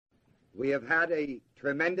We have had a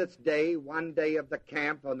tremendous day, one day of the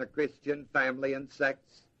camp on the Christian family and sex,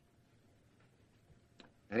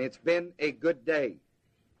 and it's been a good day.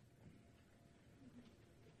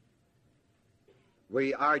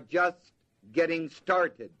 We are just getting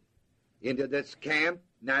started into this camp,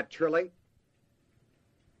 naturally,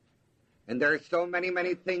 and there are so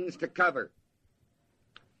many things to cover.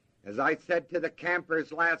 As I said to the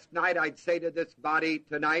campers last night, I'd say to this body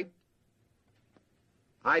tonight,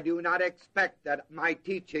 I do not expect that my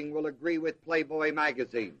teaching will agree with Playboy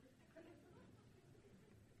magazine.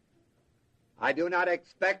 I do not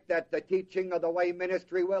expect that the teaching of the Way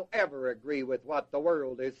Ministry will ever agree with what the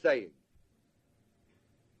world is saying.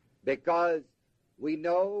 Because we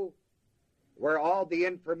know where all the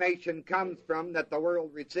information comes from that the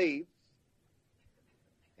world receives,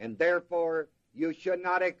 and therefore you should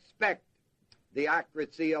not expect the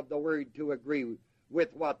accuracy of the Word to agree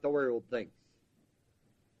with what the world thinks.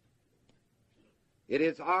 It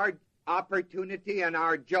is our opportunity and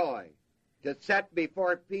our joy to set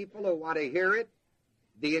before people who want to hear it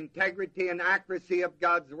the integrity and accuracy of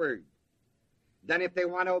God's Word. Then if they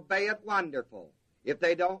want to obey it, wonderful. If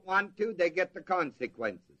they don't want to, they get the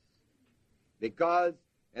consequences. Because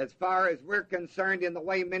as far as we're concerned in the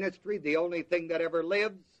Way Ministry, the only thing that ever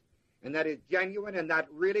lives and that is genuine and that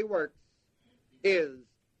really works is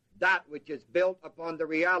that which is built upon the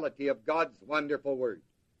reality of God's wonderful Word.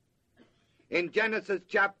 In Genesis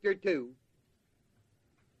chapter 2,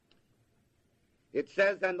 it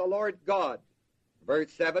says, And the Lord God,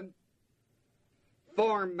 verse 7,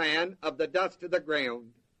 formed man of the dust of the ground,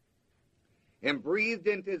 and breathed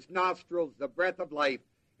into his nostrils the breath of life,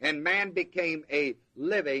 and man became a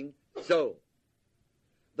living soul.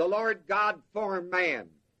 The Lord God formed man.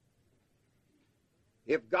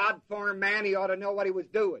 If God formed man, he ought to know what he was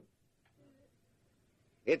doing.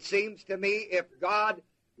 It seems to me if God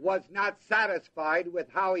was not satisfied with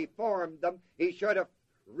how he formed them, he should have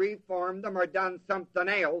reformed them or done something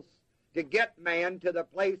else to get man to the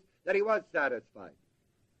place that he was satisfied.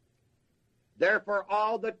 Therefore,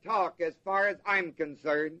 all the talk, as far as I'm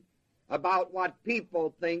concerned, about what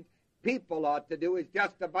people think people ought to do is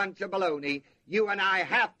just a bunch of baloney. You and I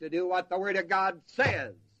have to do what the Word of God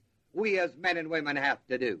says we as men and women have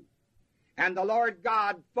to do. And the Lord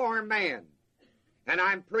God formed man. And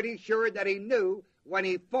I'm pretty sure that he knew when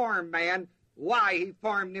he formed man why he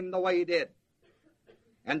formed him the way he did.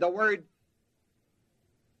 And the Word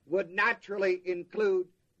would naturally include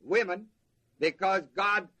women because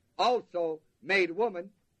God also made woman.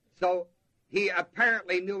 So he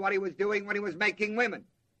apparently knew what he was doing when he was making women.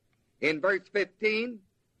 In verse 15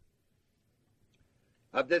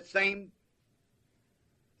 of this same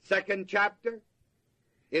second chapter,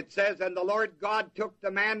 it says, And the Lord God took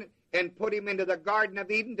the man and put him into the Garden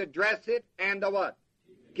of Eden to dress it and to what?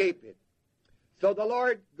 Keep it. So the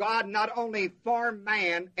Lord God not only formed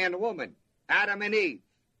man and woman, Adam and Eve,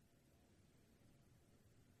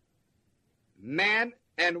 man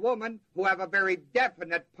and woman who have a very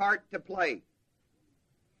definite part to play.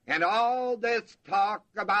 And all this talk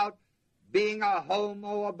about being a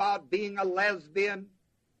homo, about being a lesbian,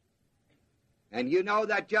 and you know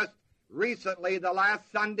that just recently, the last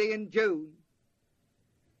Sunday in June,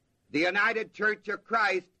 the United Church of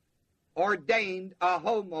Christ ordained a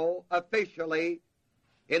homo officially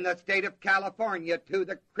in the state of California to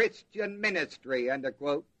the Christian ministry, end of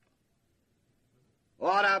quote.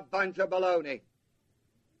 What a bunch of baloney.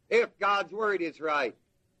 If God's Word is right.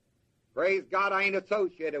 Praise God, I ain't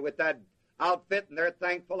associated with that outfit, and they're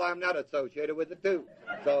thankful I'm not associated with it too.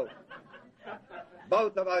 So,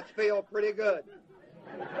 both of us feel pretty good.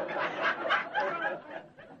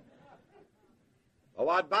 Well,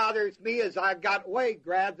 what bothers me is I've got way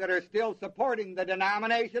grads that are still supporting the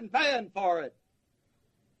denomination, paying for it.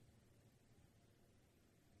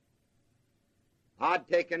 I'd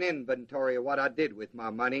take an inventory of what I did with my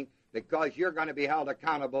money, because you're going to be held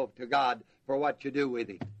accountable to God for what you do with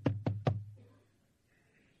it.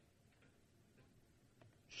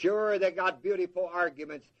 Sure, they got beautiful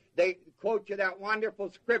arguments. They quote you that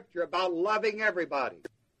wonderful scripture about loving everybody.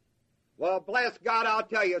 Well, bless God, I'll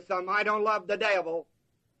tell you something. I don't love the devil.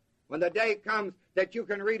 When the day comes that you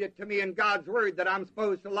can read it to me in God's Word that I'm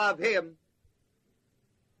supposed to love him,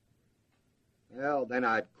 well, then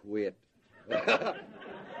I'd quit.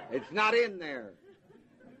 It's not in there.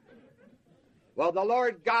 Well, the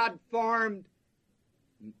Lord God formed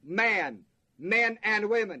men and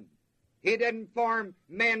women. He didn't form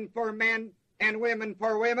men for men and women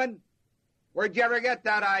for women. Where'd you ever get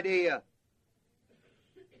that idea?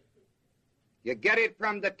 You get it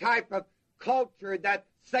from the type of culture that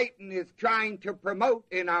Satan is trying to promote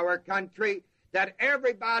in our country, that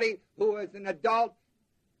everybody who is an adult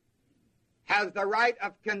has the right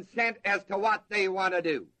of consent as to what they want to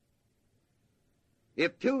do.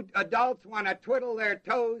 If two adults want to twiddle their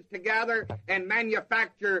toes together and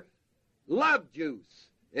manufacture love juice,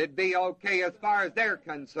 it'd be okay as far as they're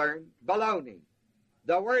concerned. Baloney.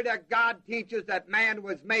 The Word of God teaches that man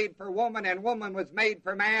was made for woman and woman was made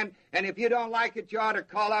for man, and if you don't like it, you ought to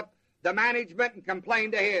call up the management and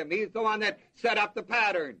complain to him. He's the one that set up the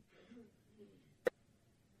pattern.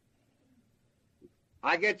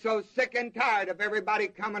 I get so sick and tired of everybody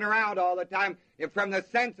coming around all the time from the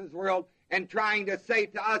census world and trying to say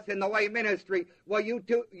to us in the way ministry, well,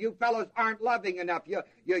 you fellows aren't loving enough. You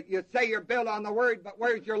say you're built on the Word, but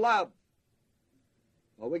where's your love?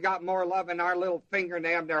 Well, we got more love in our little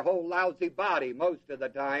fingernail than their whole lousy body most of the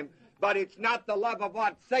time. But it's not the love of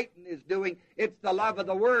what Satan is doing. It's the love of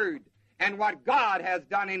the Word and what God has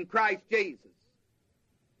done in Christ Jesus.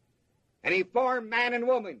 And He formed man and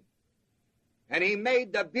woman. And He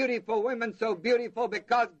made the beautiful women so beautiful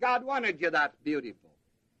because God wanted you that beautiful.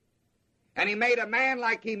 And He made a man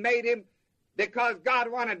like He made him because God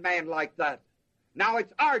wanted man like that. Now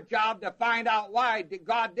it's our job to find out why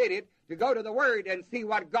God did it, to go to the Word and see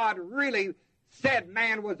what God really said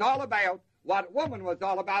man was all about, what woman was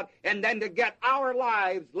all about, and then to get our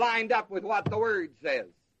lives lined up with what the Word says.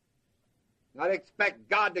 Not expect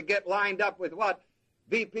God to get lined up with what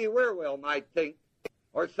V.P. Wierwille might think,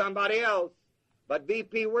 or somebody else, but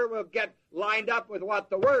V.P. Wierwille get lined up with what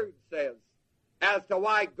the Word says as to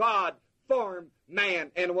why God formed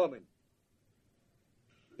man and woman.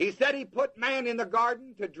 He said He put man in the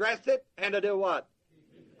garden to dress it and to do what?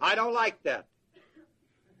 I don't like that.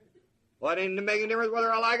 Well, it didn't make a difference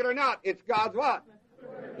whether I like it or not. It's God's what?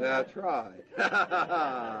 That's right.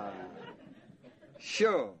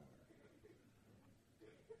 Sure.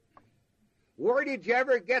 Where did you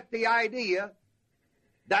ever get the idea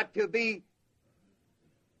that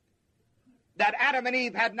Adam and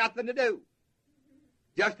Eve had nothing to do?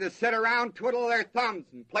 Just to sit around, twiddle their thumbs,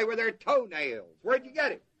 and play with their toenails. Where'd you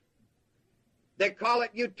get it? They call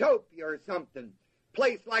it utopia or something.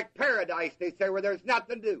 Place like paradise, they say, where there's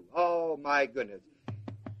nothing to do. Oh, my goodness.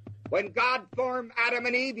 When God formed Adam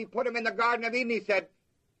and Eve, He put them in the Garden of Eden. He said,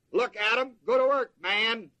 look, Adam, go to work,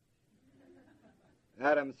 man.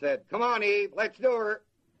 Adam said, come on, Eve, let's do her.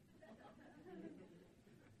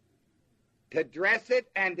 To dress it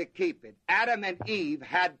and to keep it. Adam and Eve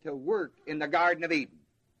had to work in the Garden of Eden.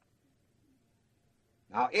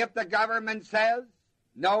 Now, if the government says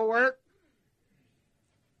no work,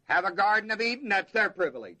 have a Garden of Eden, that's their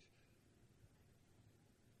privilege.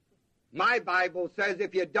 My Bible says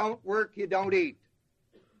if you don't work, you don't eat.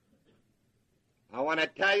 I want to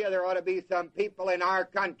tell you there ought to be some people in our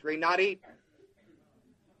country not eating.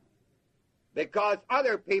 Because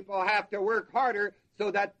other people have to work harder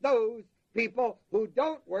so that those people who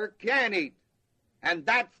don't work can eat. And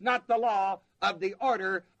that's not the law of the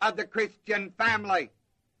order of the Christian family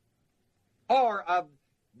or of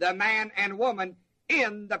the man and woman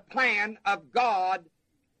in the plan of God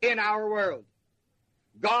in our world.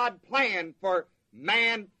 God planned for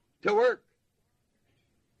man to work.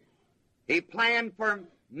 He planned for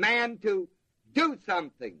man to do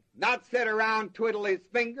something, not sit around twiddle his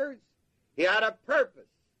fingers. He had a purpose.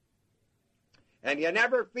 And you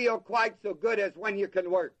never feel quite so good as when you can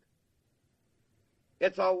work.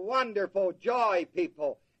 It's a wonderful joy,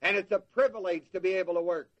 people, and it's a privilege to be able to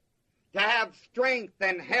work, to have strength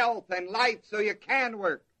and health and life so you can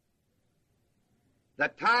work. The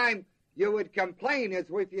time you would complain is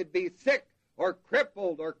if you'd be sick or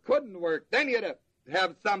crippled or couldn't work. Then you'd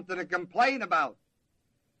have something to complain about.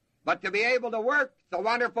 But to be able to work, it's a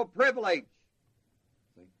wonderful privilege.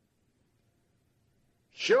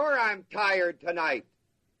 Sure, I'm tired tonight.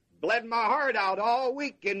 Bled my heart out all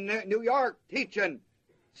week in New York teaching,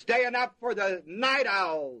 staying up for the night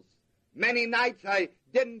owls. Many nights I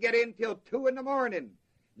didn't get in till 2 in the morning.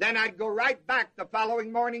 Then I'd go right back the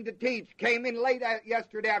following morning to teach. Came in late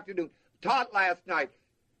yesterday afternoon. Taught last night.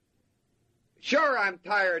 Sure, I'm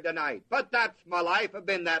tired tonight, but that's my life. I've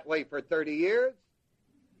been that way for 30 years.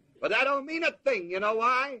 But that don't mean a thing. You know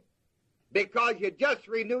why? Because you just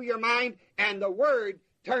renew your mind and the Word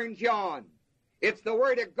turns you on. It's the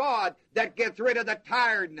Word of God that gets rid of the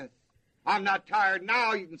tiredness. I'm not tired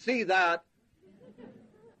now. You can see that.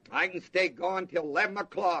 I can stay going till 11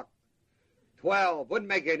 o'clock, 12. Wouldn't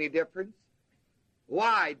make any difference.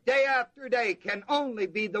 Why? Day after day can only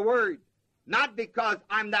be the Word. Not because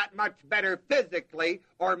I'm that much better physically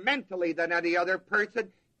or mentally than any other person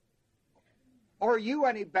or you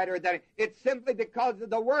any better than it. It's simply because of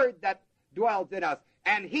the Word that dwells in us.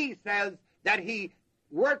 And He says that He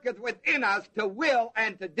worketh within us to will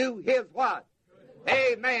and to do his what?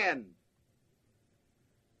 Amen.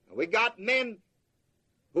 We got men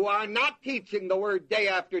who are not teaching the word day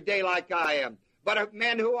after day like I am, but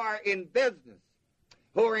men who are in business,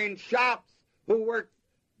 who are in shops, who work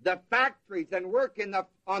the factories and work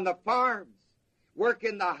on the farms, work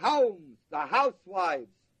in the homes, the housewives.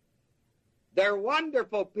 They're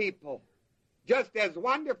wonderful people, just as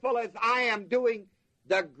wonderful as I am doing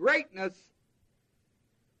the greatness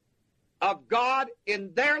of God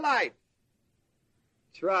in their life.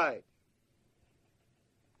 That's right.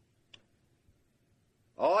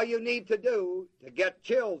 All you need to do to get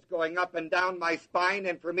chills going up and down my spine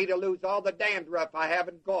and for me to lose all the dandruff I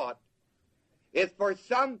haven't got is for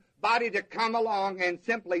somebody to come along and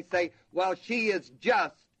simply say, well, she is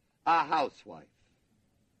just a housewife.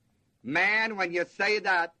 Man, when you say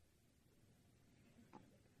that,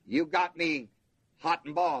 you got me hot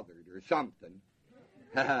and bothered or something.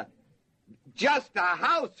 Just a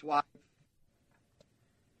housewife.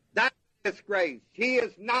 That's a disgrace. She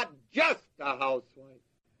is not just a housewife.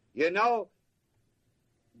 You know,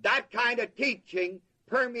 that kind of teaching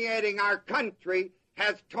permeating our country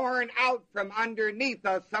has torn out from underneath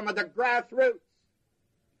us some of the grassroots.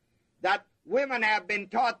 That women have been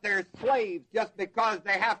taught they're slaves just because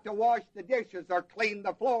they have to wash the dishes or clean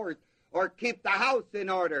the floors or keep the house in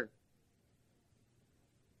order.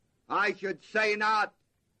 I should say not.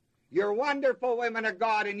 You're wonderful women of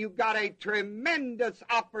God, and you've got a tremendous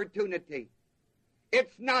opportunity.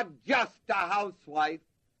 It's not just a housewife.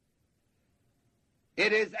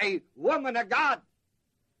 It is a woman of God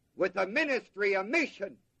with a ministry, a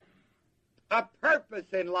mission, a purpose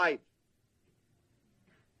in life.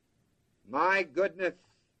 My goodness.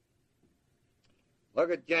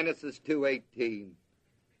 Look at Genesis 2:18.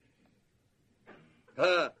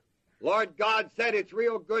 Lord God said it's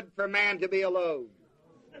real good for man to be alone.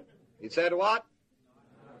 He said what?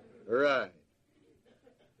 Right.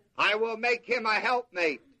 I will make him a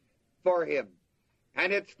helpmate for him.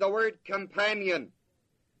 And it's the word companion.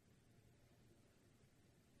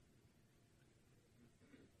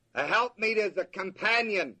 A helpmate is a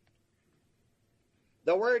companion.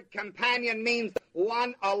 The word companion means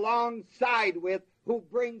one alongside with who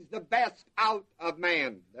brings the best out of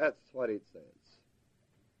man. That's what it says.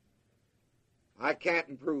 I can't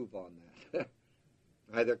improve on that.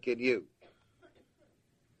 Neither can you.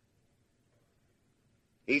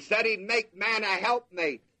 He said he'd make man a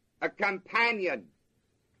helpmate, a companion.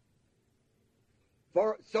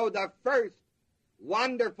 So the first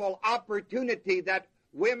wonderful opportunity that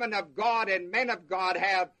women of God and men of God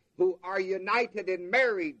have who are united in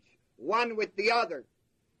marriage, one with the other,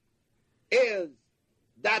 is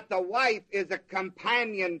that the wife is a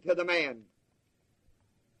companion to the man.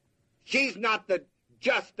 She's not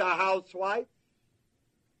just a housewife.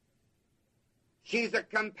 She's a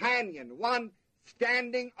companion, one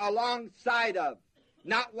standing alongside of,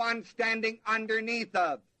 not one standing underneath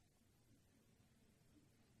of.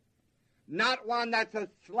 Not one that's a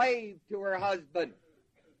slave to her husband.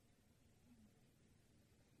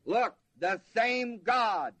 Look, the same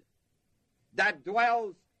God that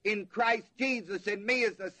dwells in Christ Jesus in me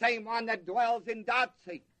is the same one that dwells in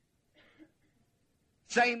Dotsy.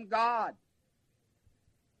 Same God.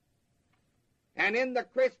 And in the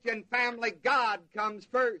Christian family, God comes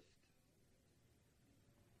first.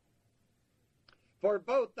 For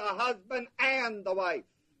both the husband and the wife.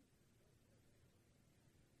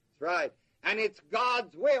 That's right. And it's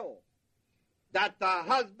God's will that the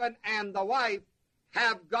husband and the wife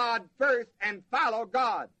have God first and follow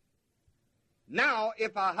God. Now,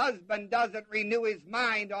 if a husband doesn't renew his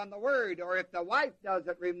mind on the Word, or if the wife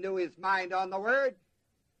doesn't renew his mind on the Word,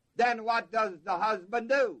 then what does the husband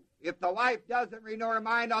do? If the wife doesn't renew her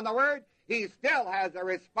mind on the Word, he still has a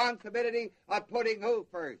responsibility of putting who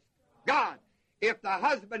first? God. If the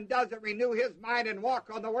husband doesn't renew his mind and walk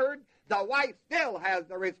on the Word, the wife still has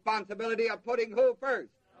the responsibility of putting who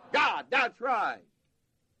first? God. That's right.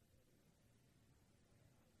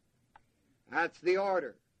 That's the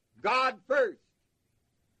order. God first.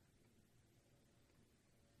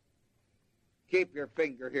 Keep your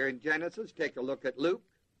finger here in Genesis. Take a look at Luke.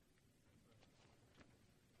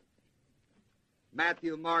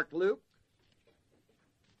 Matthew, Mark, Luke.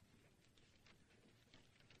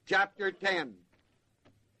 Chapter 10.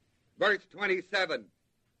 Verse 27.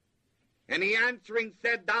 And he answering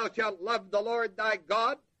said, Thou shalt love the Lord thy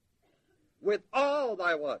God with all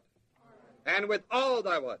thy what? And with all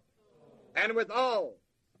thy what? And with all.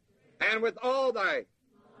 And with all thy.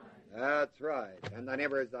 That's right. And thy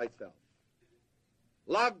neighbor as thyself.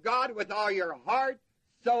 Love God with all your heart,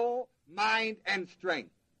 soul, mind, and strength.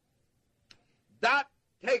 That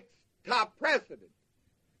takes top precedent.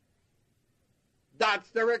 That's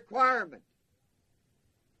the requirement.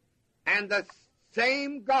 And the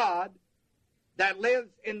same God that lives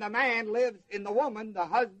in the man lives in the woman, the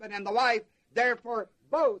husband and the wife. Therefore,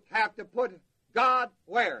 both have to put God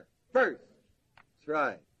where? First. That's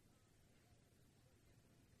right.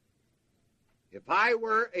 If I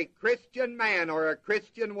were a Christian man or a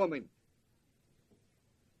Christian woman,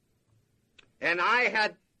 and I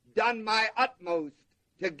had done my utmost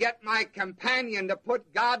to get my companion to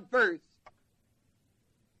put God first,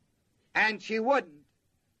 and she wouldn't,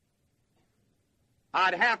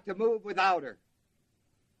 I'd have to move without her.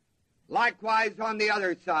 Likewise on the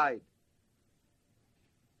other side.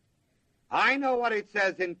 I know what it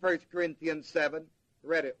says in 1 Corinthians 7.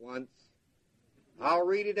 Read it once. I'll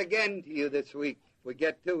read it again to you this week if we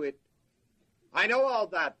get to it. I know all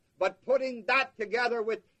that, but putting that together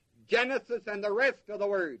with Genesis and the rest of the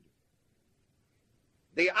Word,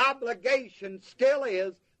 the obligation still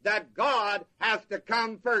is that God has to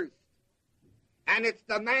come first. And it's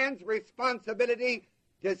the man's responsibility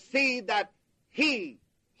to see that he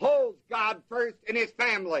holds God first in his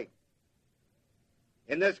family.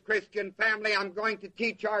 In this Christian family, I'm going to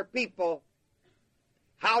teach our people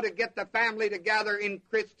how to get the family together in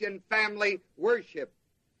Christian family worship,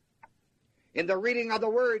 in the reading of the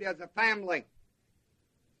Word as a family.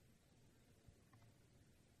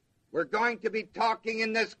 We're going to be talking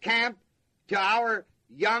in this camp to our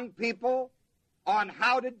young people on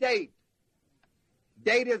how to date.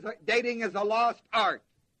 Dating is a lost art.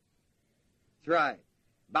 That's right.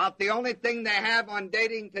 About the only thing they have on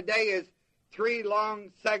dating today is 3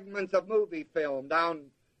 long segments of movie film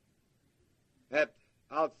down at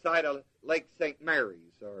outside of Lake St.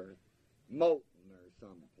 Mary's or Moulton or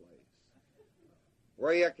someplace,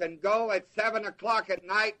 where you can go at 7 o'clock at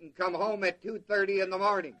night and come home at 2:30 in the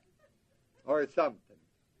morning or something.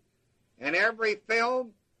 And every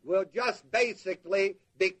film will just basically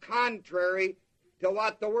be contrary to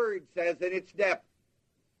what the Word says in its depth.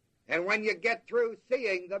 And when you get through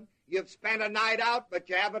seeing them, you've spent a night out, but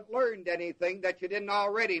you haven't learned anything that you didn't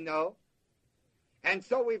already know. And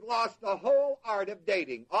so we've lost the whole art of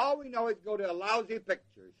dating. All we know is go to a lousy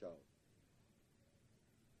picture show.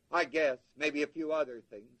 I guess, maybe a few other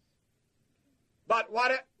things. But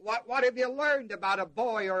what have you learned about a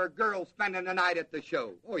boy or a girl spending the night at the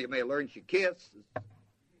show? Oh, you may have learned she kisses.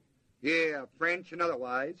 Yeah, French and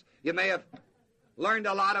otherwise. You may have learned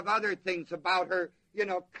a lot of other things about her,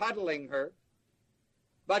 cuddling her.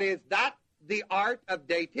 But is that the art of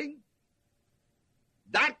dating?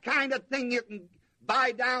 That kind of thing you can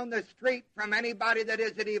buy down the street from anybody that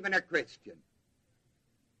isn't even a Christian.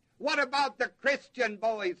 What about the Christian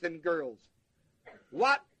boys and girls?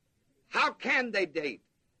 How can they date?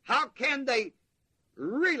 How can they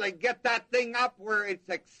really get that thing up where it's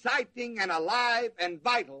exciting and alive and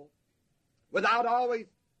vital without always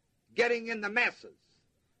getting in the messes?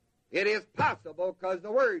 It is possible because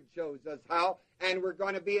the Word shows us how, and we're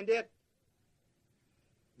going to be in it.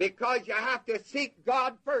 Because you have to seek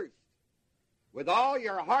God first with all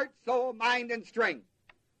your heart, soul, mind, and strength.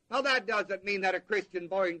 Now, that doesn't mean that a Christian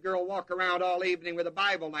boy and girl walk around all evening with a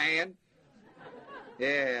Bible in their hand.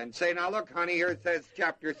 Yeah, and say, now look, honey, here it says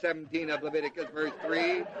chapter 17 of Leviticus, verse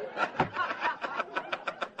 3.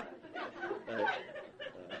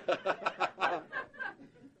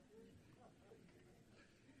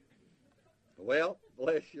 Well,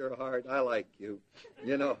 bless your heart, I like you.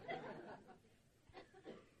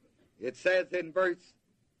 It says in verse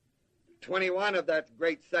 21 of that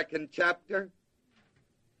great second chapter,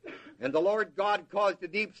 and the Lord God caused a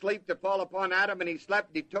deep sleep to fall upon Adam, and he slept,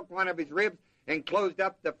 and he took one of his ribs and closed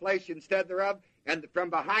up the flesh instead thereof, and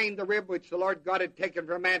from behind the rib which the Lord God had taken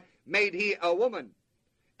from man made he a woman,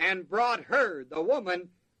 and brought her, the woman,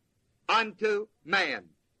 unto man.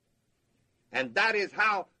 And that is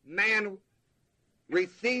how man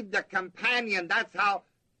received the companion. That's how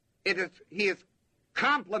he is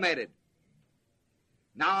complimented.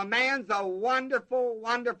 Now, a man's a wonderful,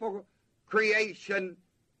 wonderful creation,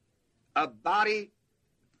 a body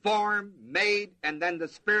formed, made, and then the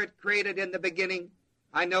Spirit created in the beginning.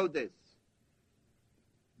 I know this.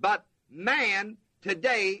 But man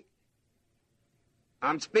today,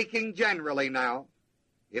 I'm speaking generally now,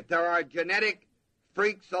 if there are genetic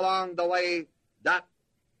freaks along the way, that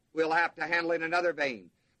we'll have to handle in another vein.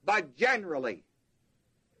 But generally,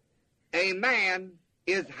 a man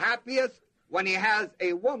is happiest when he has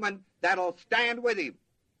a woman that'll stand with him.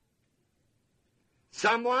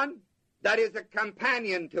 Someone that is a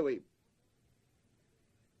companion to him.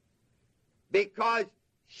 Because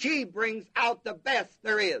she brings out the best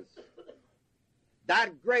there is.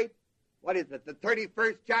 That great what is it, the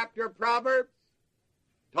 31st chapter of Proverbs,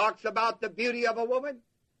 talks about the beauty of a woman.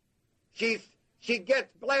 She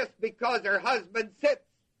gets blessed because her husband sits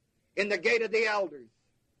in the gate of the elders.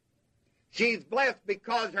 She's blessed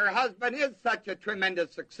because her husband is such a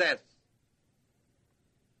tremendous success.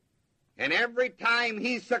 And every time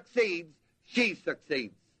he succeeds, she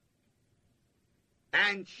succeeds.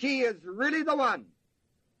 And she is really the one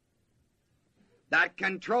that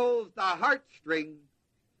controls the heartstring,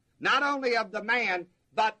 not only of the man,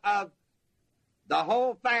 but of the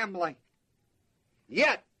whole family.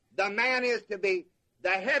 Yet, the man is to be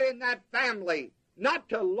the head in that family, not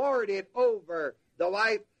to lord it over the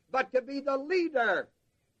wife, but to be the leader,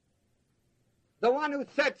 the one who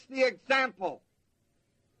sets the example,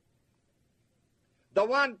 the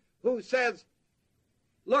one who says,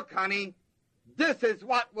 look, honey, this is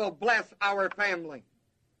what will bless our family.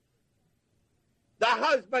 The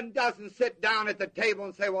husband doesn't sit down at the table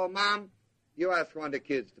and say, well, Mom, you ask one of the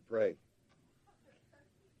kids to pray.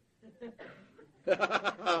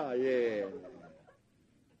 Yeah.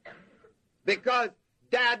 Because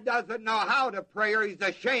Dad doesn't know how to pray, or he's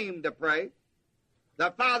ashamed to pray.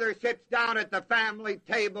 The father sits down at the family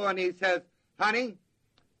table and he says, honey,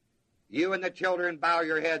 you and the children bow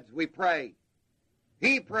your heads, we pray.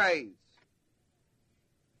 He prays.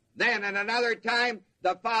 Then at another time,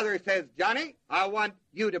 the father says, Johnny, I want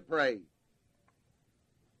you to pray.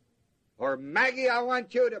 Or Maggie, I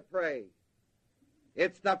want you to pray.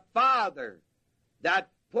 It's the father that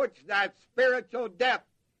puts that spiritual depth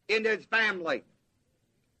in his family.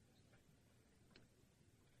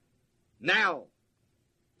 Now,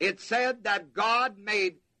 it said that God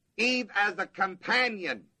made Eve as a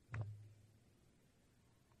companion.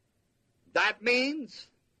 That means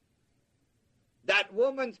that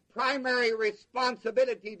woman's primary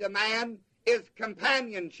responsibility to man is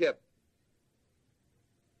companionship.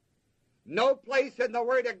 No place in the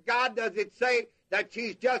Word of God does it say that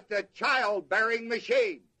she's just a childbearing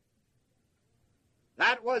machine.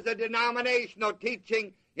 That was a denominational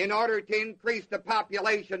teaching in order to increase the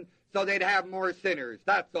population so they'd have more sinners.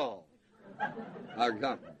 That's all.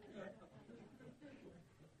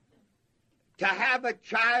 To have a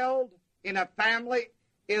child in a family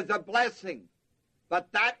is a blessing,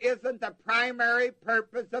 but that isn't the primary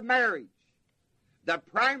purpose of marriage. The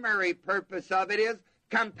primary purpose of it is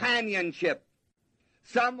companionship.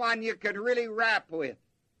 Someone you can really rap with.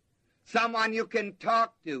 Someone you can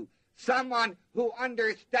talk to. Someone who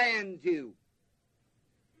understands you.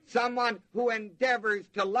 Someone who endeavors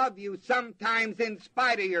to love you, sometimes in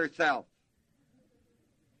spite of yourself.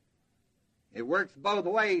 It works both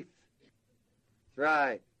ways. That's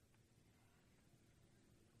right.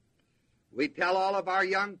 We tell all of our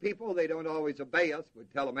young people, they don't always obey us, we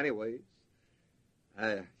tell them anyways.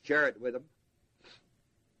 Share it with them.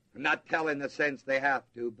 I'm not telling in the sense they have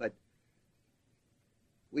to, but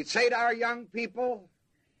we say to our young people,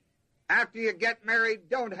 after you get married,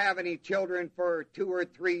 don't have any children for 2 or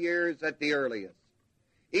 3 years at the earliest.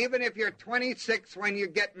 Even if you're 26 when you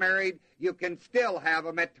get married, you can still have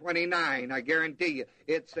them at 29, I guarantee you.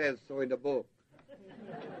 It says so in the book.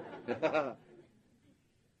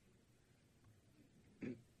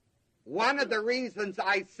 One of the reasons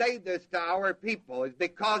I say this to our people is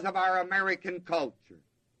because of our American culture.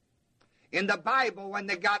 In the Bible, when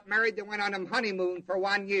they got married, they went on a honeymoon for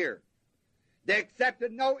 1 year. They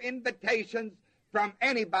accepted no invitations from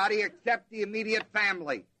anybody except the immediate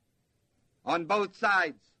family on both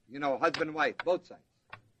sides, husband and wife, both sides.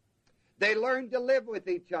 They learned to live with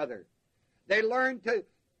each other. They learned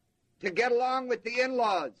to get along with the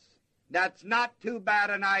in-laws. That's not too bad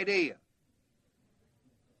an idea.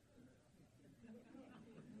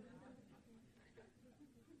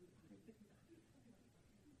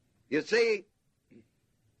 You see,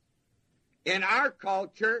 in our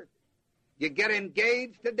culture, you get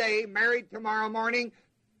engaged today, married tomorrow morning,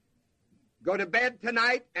 go to bed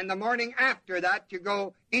tonight, and the morning after that, you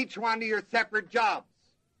go each one to your separate jobs.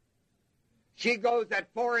 She goes at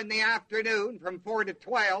 4 in the afternoon, from 4 to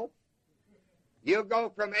 12. You go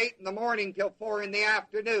from 8 in the morning till 4 in the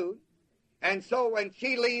afternoon. And so when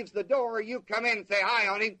she leaves the door, you come in and say, hi,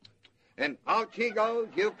 honey. And out she goes,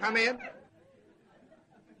 you come in.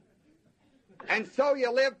 And so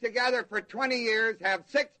you live together for 20 years, have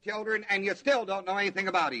 6 children, and you still don't know anything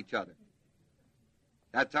about each other.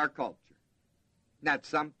 That's our culture. That's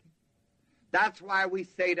something. That's why we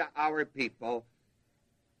say to our people,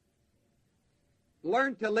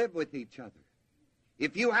 learn to live with each other.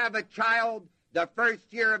 If you have a child the first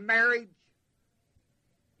year of marriage,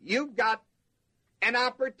 you've got an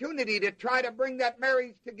opportunity to try to bring that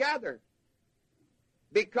marriage together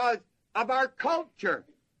because of our culture.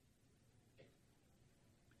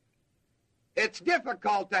 It's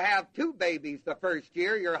difficult to have two babies the first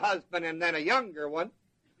year, your husband and then a younger one.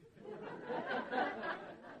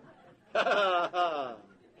 And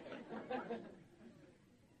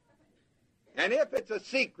if it's a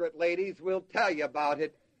secret, ladies, we'll tell you about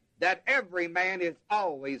it, that every man is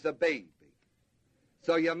always a baby.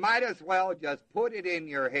 So you might as well just put it in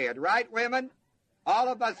your head. Right, women? All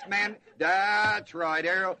of us men, that's right.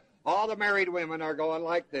 All the married women are going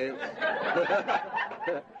like this.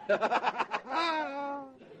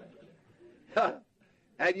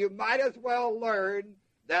 And you might as well learn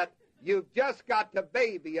that you've just got to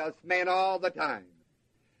baby us men all the time.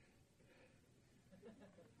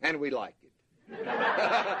 And we like it.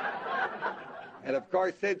 And of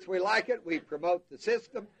course, since we like it, we promote the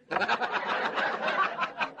system.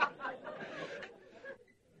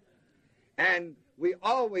 And we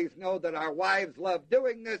always know that our wives love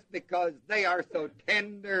doing this because they are so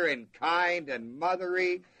tender and kind and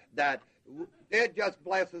mothery that it just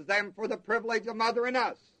blesses them for the privilege of mothering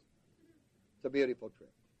us. It's a beautiful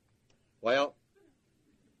trip. Well,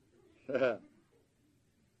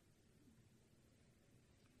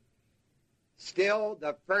 still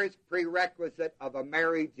the first prerequisite of a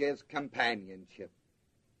marriage is companionship.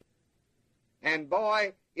 And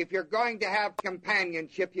boy, if you're going to have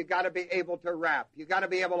companionship, you got to be able to rap. You got to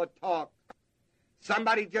be able to talk.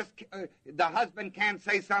 Somebody the husband can't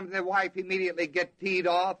say something, the wife immediately get teed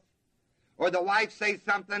off. Or the wife say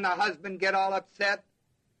something, the husband get all upset.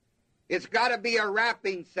 It's got to be a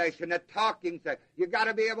rapping session, a talking session. You got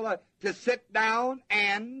to be able to sit down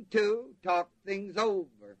and to talk things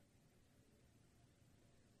over.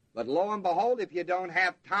 But lo and behold, if you don't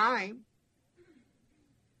have time,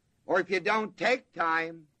 or if you don't take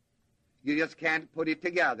time, you just can't put it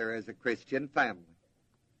together as a Christian family.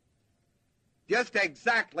 Just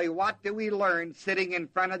exactly what do we learn sitting in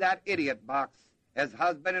front of that idiot box as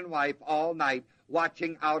husband and wife all night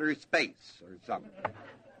watching outer space or something?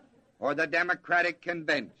 Or the Democratic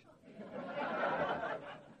Convention?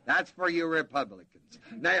 That's for you Republicans.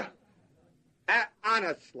 Now,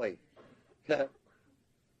 honestly,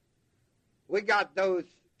 we got those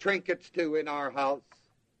trinkets too in our house.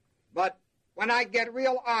 But when I get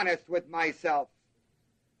real honest with myself,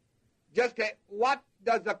 what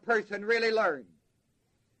does a person really learn?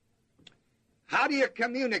 How do you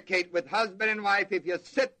communicate with husband and wife if you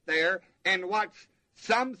sit there and watch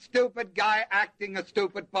some stupid guy acting a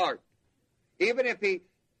stupid part? Even if 8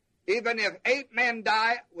 men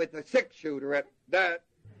die with a 6-shooter,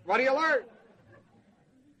 what do you learn?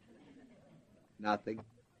 Nothing.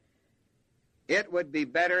 It would be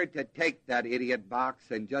better to take that idiot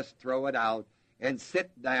box and just throw it out and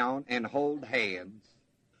sit down and hold hands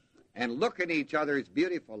and look in each other's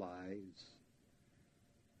beautiful eyes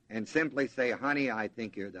and simply say, honey, I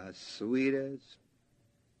think you're the sweetest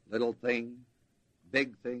little thing,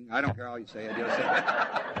 big thing. I don't care how you say it. Just say it.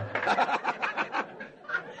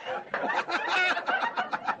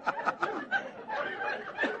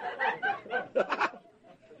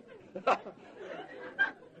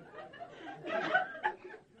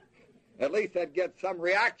 At least I'd get some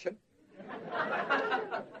reaction.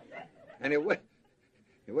 And it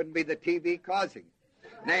wouldn't be the TV causing it.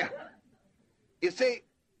 Now, you see,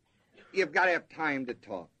 you've got to have time to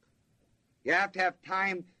talk. You have to have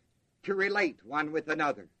time to relate one with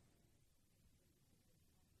another.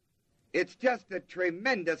 It's just a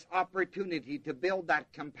tremendous opportunity to build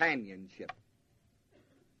that companionship.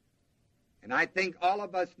 And I think all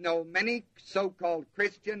of us know many so-called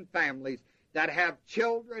Christian families that have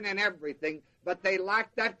children and everything, but they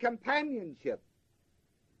lack that companionship.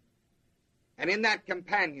 And in that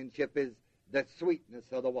companionship is the sweetness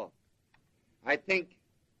of the walk. I think,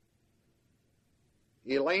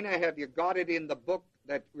 Elena, have you got it in the book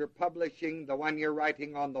that we're publishing, the one you're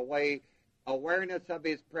writing on the way, Awareness of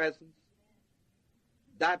His Presence?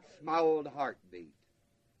 That's my old heartbeat.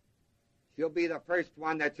 She'll be the first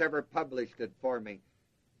one that's ever published it for me.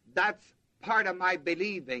 That's part of my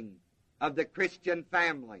believing of the Christian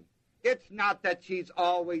family. It's not that she's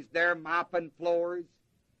always there mopping floors,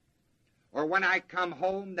 or when I come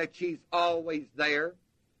home that she's always there.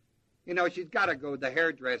 You know, she's got to go to the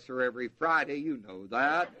hairdresser every Friday, you know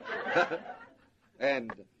that.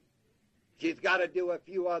 And she's got to do a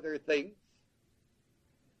few other things.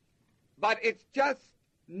 But it's just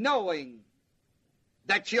knowing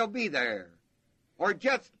that she'll be there. Or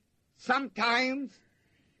just sometimes,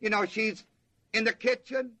 you know, she's in the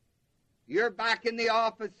kitchen, you're back in the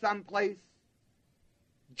office someplace.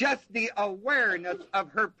 Just the awareness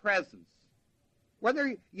of her presence.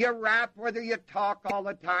 Whether you rap, whether you talk all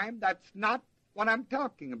the time, that's not what I'm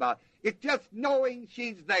talking about. It's just knowing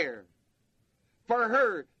she's there. For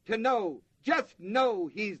her to know just know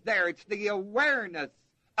he's there. It's the awareness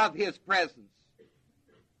of his presence.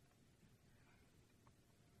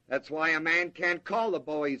 That's why a man can't call the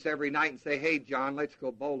boys every night and say, hey, John, let's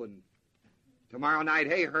go bowling. Tomorrow night,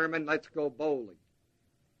 hey, Herman, let's go bowling.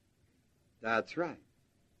 That's right.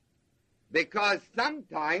 Because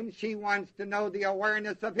sometimes she wants to know the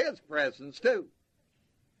awareness of his presence, too.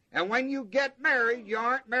 And when you get married, you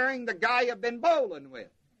aren't marrying the guy you've been bowling with.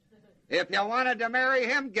 If you wanted to marry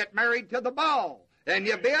him, get married to the ball, and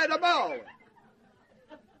you be at a ball.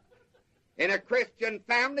 In a Christian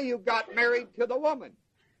family, you got married to the woman.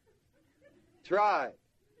 That's right.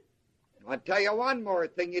 I'll tell you one more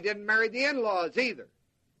thing. You didn't marry the in-laws either.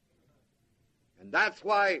 And that's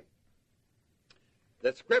why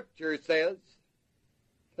the Scripture says,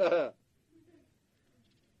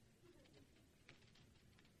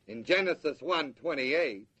 in Genesis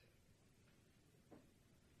 1:28,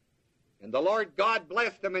 and the Lord God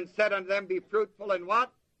blessed them and said unto them, be fruitful and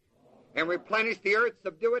what? And replenish the earth,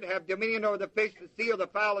 subdue it, have dominion over the fish, the sea, or the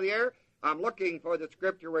fowl of the air. I'm looking for the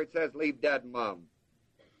Scripture where it says, leave dad and mom.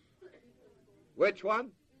 Which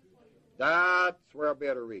one? That's where I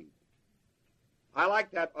better read. I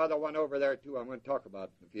like that other one over there, too. I'm going to talk about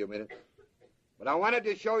it in a few minutes. But I wanted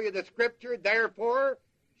to show you the Scripture. Therefore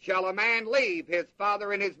shall a man leave his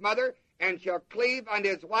father and his mother, and shall cleave unto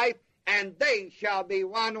his wife, and they shall be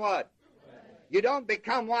one what? You don't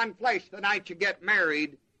become one flesh the night you get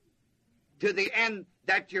married, to the end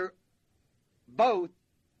that you're both,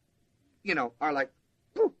 are like,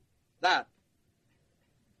 poof, that.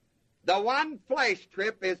 The one flesh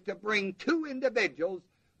trip is to bring two individuals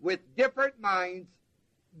with different minds,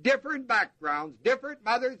 different backgrounds, different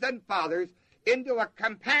mothers and fathers into a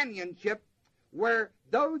companionship where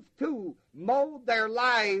those two mold their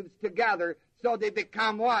lives together so they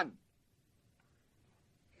become one.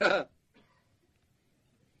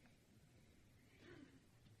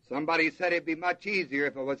 Somebody said it'd be much easier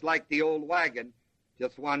if it was like the old wagon,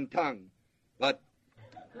 just one tongue. But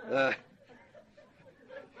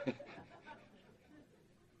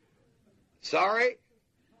sorry,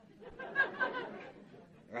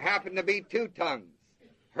 there happen to be two tongues,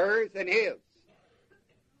 hers and his.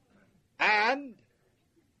 And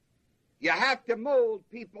you have to mold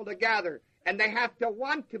people together, and they have to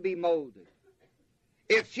want to be molded.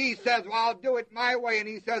 If she says, well, I'll do it my way, and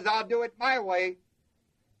he says, I'll do it my way,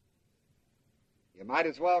 you might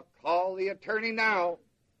as well call the attorney now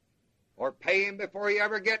or pay him before you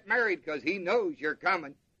ever get married, because he knows you're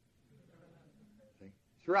coming.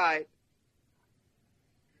 That's right.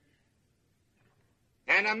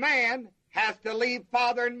 And a man has to leave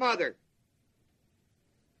father and mother.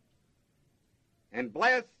 And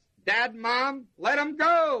bless dad and mom, let them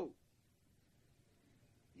go.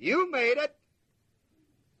 You made it.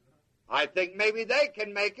 I think maybe they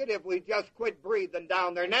can make it if we just quit breathing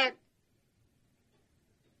down their neck.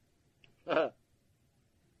 That's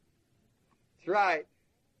right.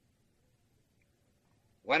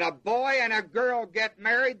 When a boy and a girl get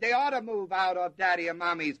married, they ought to move out of daddy and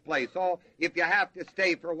mommy's place. Oh, if you have to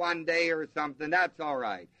stay for one day or something, that's all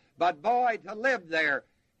right. But boy, to live there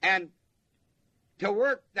and to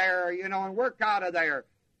work there, and work out of there,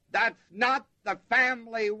 that's not the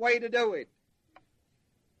family way to do it.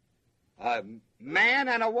 A man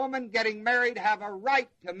and a woman getting married have a right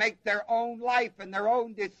to make their own life and their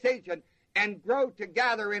own decision and grow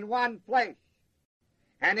together in one flesh.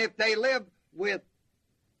 And if they live with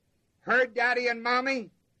her daddy and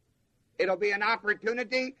mommy, it'll be an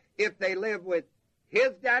opportunity. If they live with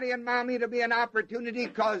his daddy and mommy, it'll be an opportunity,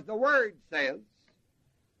 because the Word says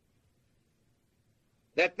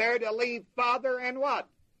that they're to leave father and what?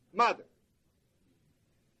 Mother.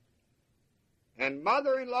 And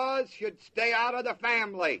mother-in-laws should stay out of the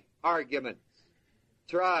family arguments.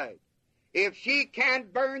 That's right. If she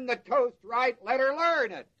can't burn the toast right, let her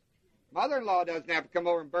learn it. Mother-in-law doesn't have to come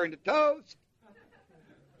over and burn the toast.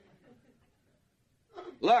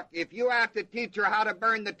 Look, if you have to teach her how to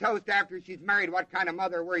burn the toast after she's married, what kind of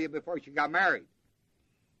mother were you before she got married?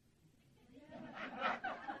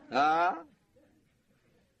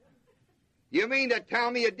 You mean to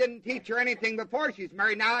tell me you didn't teach her anything before she's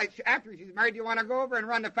married? Now, after she's married, you want to go over and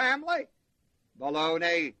run the family?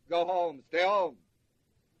 Baloney. Go home. Stay home.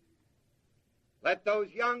 Let those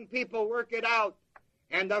young people work it out.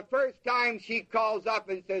 And the first time she calls up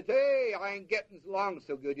and says, hey, I ain't getting along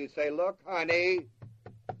so good, you say, look, honey,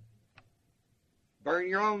 burn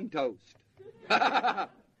your own toast.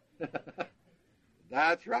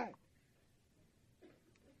 That's right.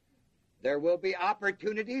 There will be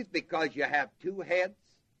opportunities because you have two heads.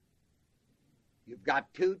 You've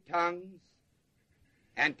got two tongues.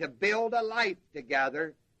 And to build a life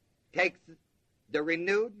together, takes the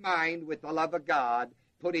renewed mind with the love of God,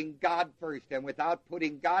 putting God first. And without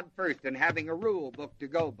putting God first and having a rule book to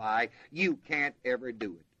go by, you can't ever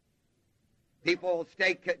do it. People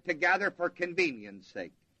stay together for convenience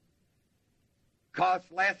sake.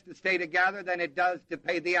 Costs less to stay together than it does to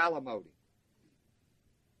pay the alimony.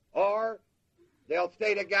 Or they'll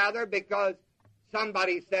stay together because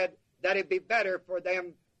somebody said that it'd be better for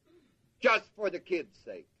them just for the kids'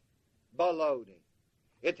 sake. Baloney.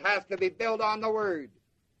 It has to be built on the Word.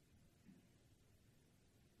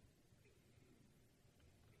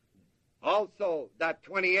 Also, that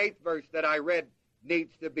 28th verse that I read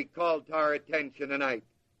needs to be called to our attention tonight.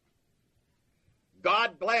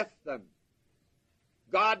 God blessed them.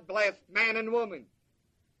 God blessed man and woman.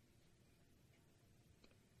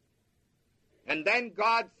 And then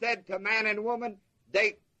God said to man and woman,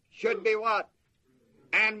 they should be what?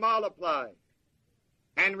 And multiply.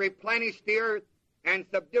 And replenish the earth and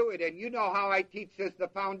subdue it. And you know how I teach this, the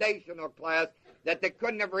foundational class, that they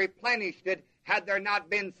couldn't have replenished it had there not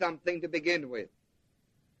been something to begin with.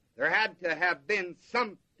 There had to have been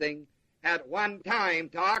something at one time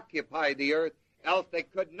to occupy the earth, else they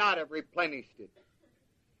could not have replenished it.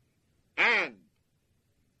 And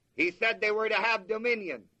he said they were to have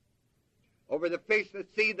dominion over the fish, the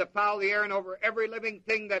sea, the fowl, the air, and over every living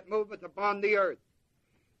thing that moveth upon the earth.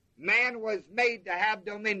 Man was made to have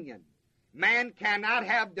dominion. Man cannot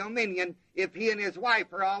have dominion if he and his wife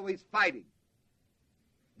are always fighting.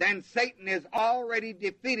 Then Satan is already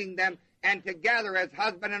defeating them, and together as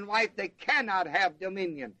husband and wife, they cannot have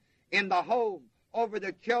dominion in the home, over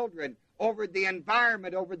the children, over the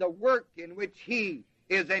environment, over the work in which he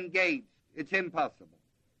is engaged. It's impossible,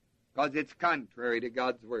 because it's contrary to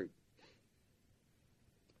God's Word.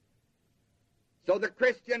 So the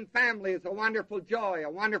Christian family is a wonderful joy, a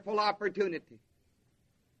wonderful opportunity.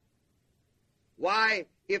 Why,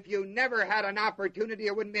 if you never had an opportunity,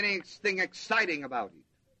 there wouldn't be anything exciting about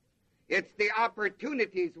it. It's the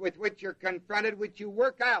opportunities with which you're confronted, which you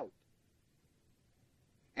work out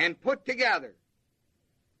and put together,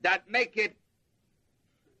 that make it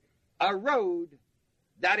a road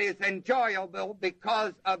that is enjoyable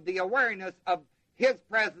because of the awareness of his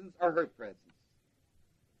presence or her presence.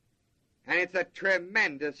 And it's a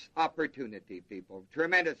tremendous opportunity, people,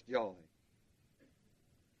 tremendous joy.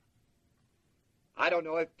 I don't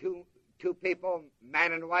know if two people,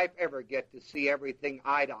 man and wife, ever get to see everything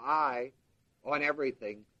eye to eye on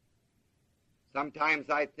everything.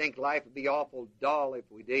 Sometimes I think life would be awful dull if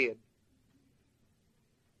we did.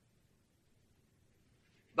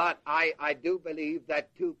 But I do believe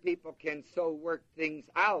that two people can so work things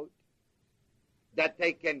out that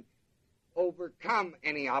they can overcome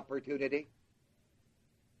any opportunity.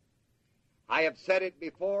 I have said it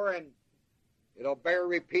before, and it'll bear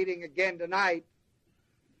repeating again tonight.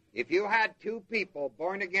 If you had two people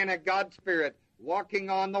born again of God's Spirit walking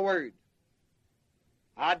on the Word,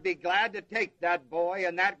 I'd be glad to take that boy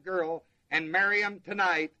and that girl and marry them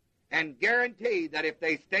tonight and guarantee that if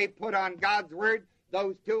they stay put on God's Word,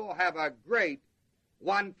 those two will have a great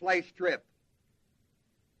one-flesh trip.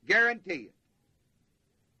 Guarantee it.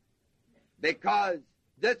 Because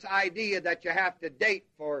this idea that you have to date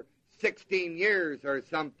for 16 years or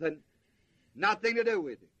something, nothing to do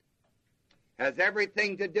with it. Has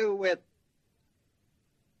everything to do with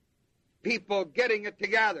people getting it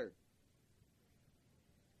together.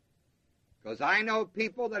 Because I know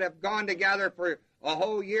people that have gone together for a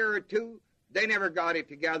whole year or two, they never got it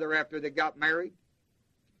together after they got married.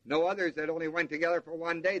 No others that only went together for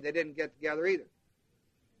one day, they didn't get together either.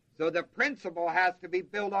 So the principle has to be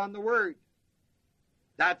built on the Word.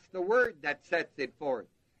 That's the Word that sets it forth.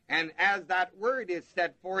 And as that Word is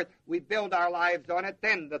set forth, we build our lives on it,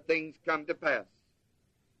 then the things come to pass.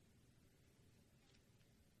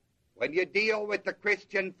 When you deal with the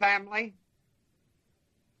Christian family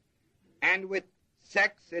and with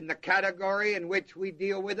sex in the category in which we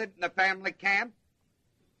deal with it in the family camp,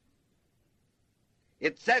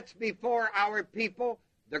 it sets before our people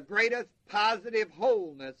the greatest positive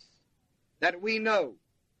wholeness that we know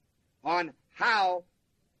on how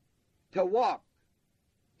to walk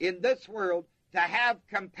in this world, to have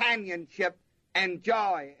companionship and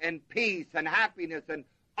joy and peace and happiness and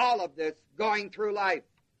all of this going through life.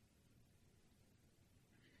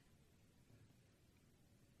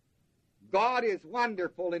 God is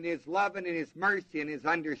wonderful in His love and in His mercy and His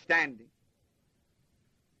understanding.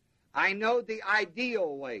 I know the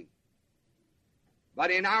ideal way, but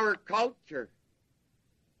in our culture,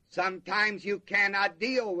 sometimes you cannot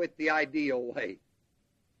deal with the ideal way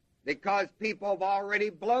because people have already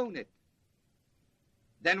blown it.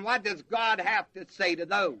 Then what does God have to say to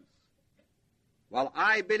those? Well,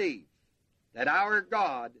 I believe that our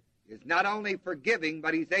God is not only forgiving,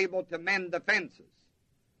 but He's able to mend the fences.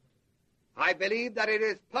 I believe that it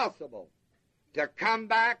is possible to come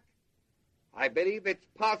back. I believe it's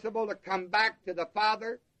possible to come back to the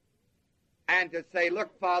Father and to say,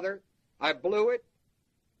 look, Father, I blew it.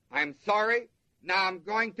 I'm sorry. Now I'm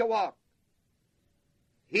going to walk.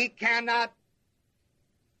 He cannot,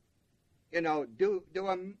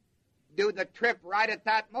 do the trip right at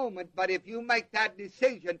that moment, but if you make that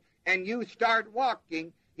decision and you start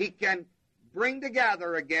walking, He can bring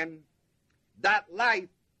together again that life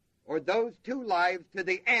or those two lives to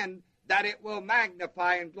the end that it will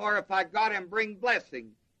magnify and glorify God and bring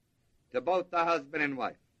blessing to both the husband and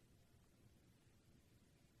wife.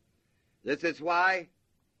 This is why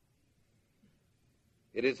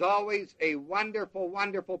it is always a wonderful,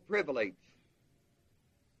 wonderful privilege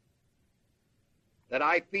that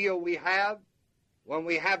I feel we have when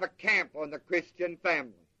we have a camp on the Christian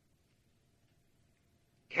family.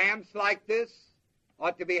 Camps like this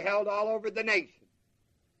ought to be held all over the nation,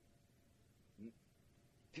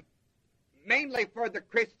 mainly for the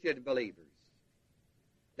Christian believers,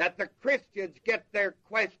 that the Christians get their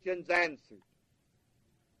questions answered.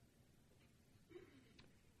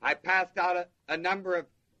 I passed out a number of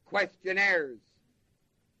questionnaires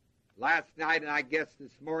last night and I guess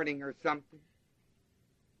this morning or something.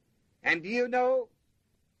 And do you know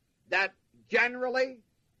that generally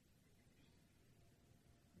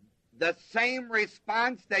the same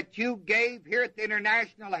response that you gave here at the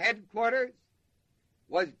international headquarters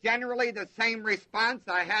was generally the same response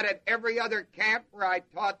I had at every other camp where I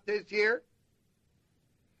taught this year?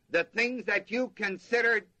 The things that you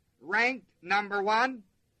considered ranked number one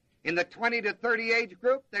in the 20 to 30 age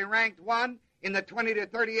group, they ranked one in the 20 to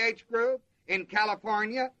 30 age group in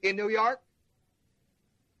California, in New York.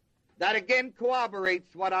 That again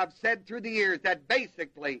corroborates what I've said through the years, that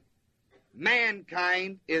basically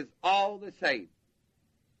mankind is all the same.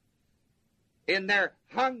 In their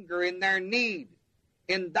hunger, in their need,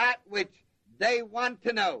 in that which they want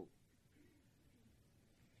to know.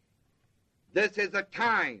 This is a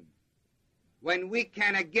time when we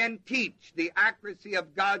can again teach the accuracy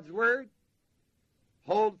of God's Word,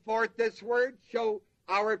 hold forth this Word, show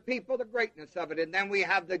our people the greatness of it, and then we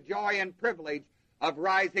have the joy and privilege of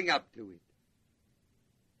rising up to it.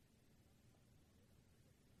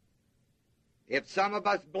 If some of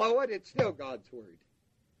us blow it, it's still God's Word.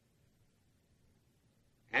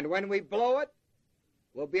 And when we blow it,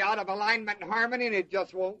 we'll be out of alignment and harmony, and it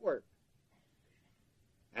just won't work.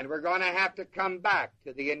 And we're going to have to come back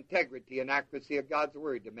to the integrity and accuracy of God's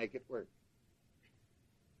Word to make it work.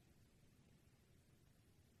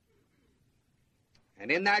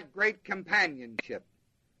 And in that great companionship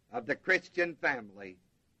of the Christian family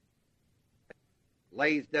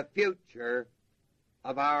lays the future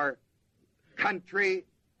of our country,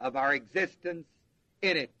 of our existence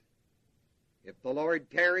in it. If the Lord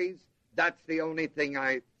tarries, that's the only thing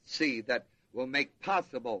I see that will make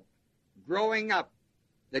possible growing up,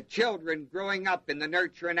 the children growing up in the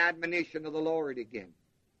nurture and admonition of the Lord again.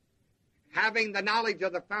 Having the knowledge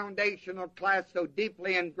of the foundational class so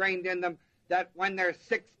deeply ingrained in them that when they're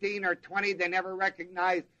 16 or 20, they never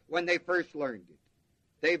recognize when they first learned it.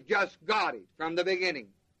 They've just got it from the beginning.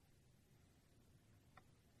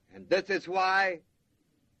 And this is why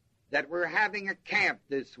that we're having a camp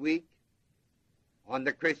this week on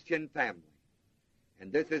the Christian family.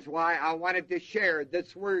 And this is why I wanted to share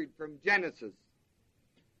this word from Genesis,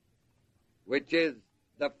 which is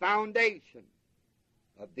the foundation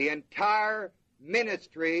of the entire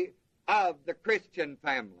ministry of the Christian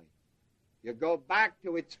family. You go back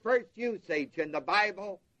to its first usage in the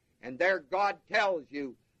Bible, and there God tells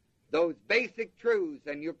you those basic truths,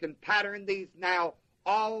 and you can pattern these now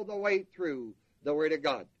all the way through the Word of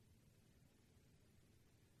God.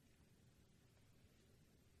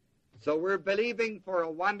 So we're believing for a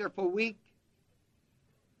wonderful week.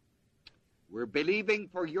 We're believing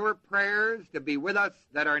for your prayers to be with us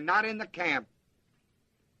that are not in the camp.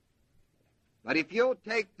 But if you'll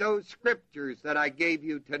take those scriptures that I gave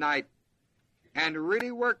you tonight and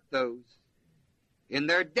really work those in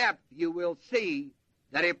their depth, you will see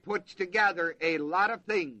that it puts together a lot of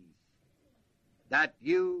things that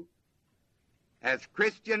you, as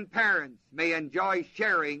Christian parents, may enjoy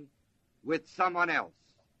sharing with someone else.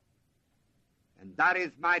 And that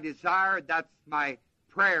is my desire, that's my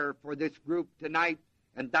prayer for this group tonight,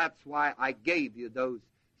 and that's why I gave you those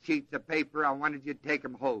sheets of paper. I wanted you to take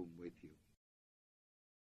them home with you.